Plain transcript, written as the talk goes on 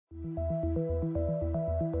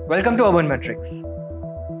Welcome to Urbanmatrix.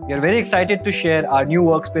 We are very excited to share our new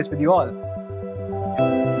workspace with you all.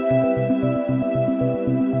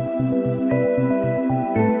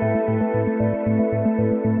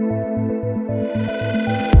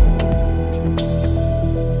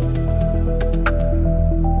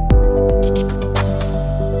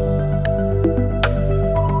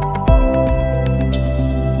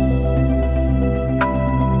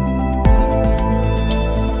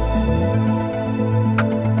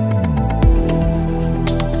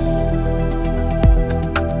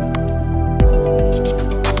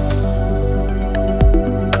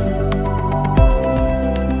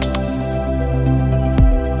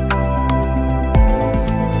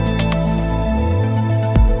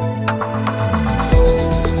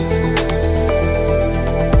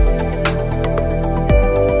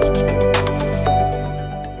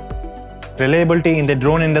 Reliability in the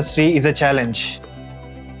drone industry is a challenge.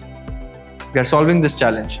 We are solving this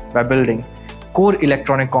challenge by building core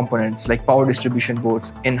electronic components like power distribution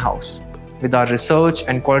boards in-house. With our research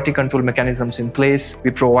and quality control mechanisms in place, we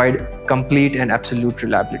provide complete and absolute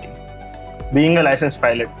reliability. Being a licensed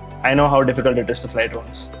pilot, I know how difficult it is to fly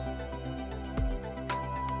drones.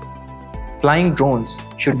 Flying drones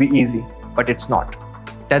should be easy, but it's not.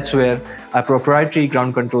 That's where our proprietary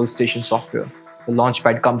ground control station software, the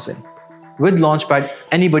Launchpad, comes in. With Launchpad,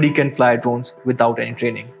 anybody can fly drones without any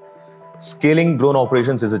training. Scaling drone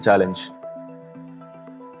operations is a challenge.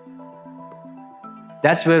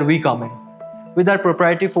 That's where we come in. With our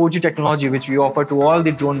proprietary 4G technology, which we offer to all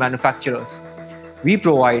the drone manufacturers, we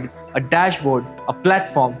provide a dashboard, a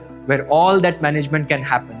platform where all that management can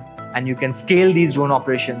happen, and you can scale these drone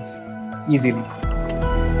operations easily.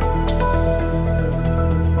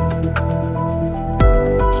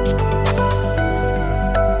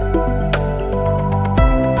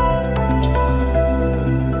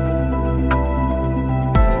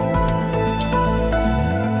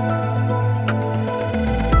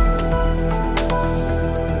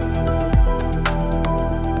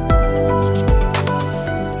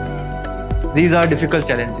 These are difficult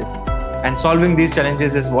challenges, and solving these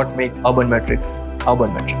challenges is what makes Urbanmatrix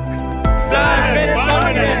Urbanmatrix.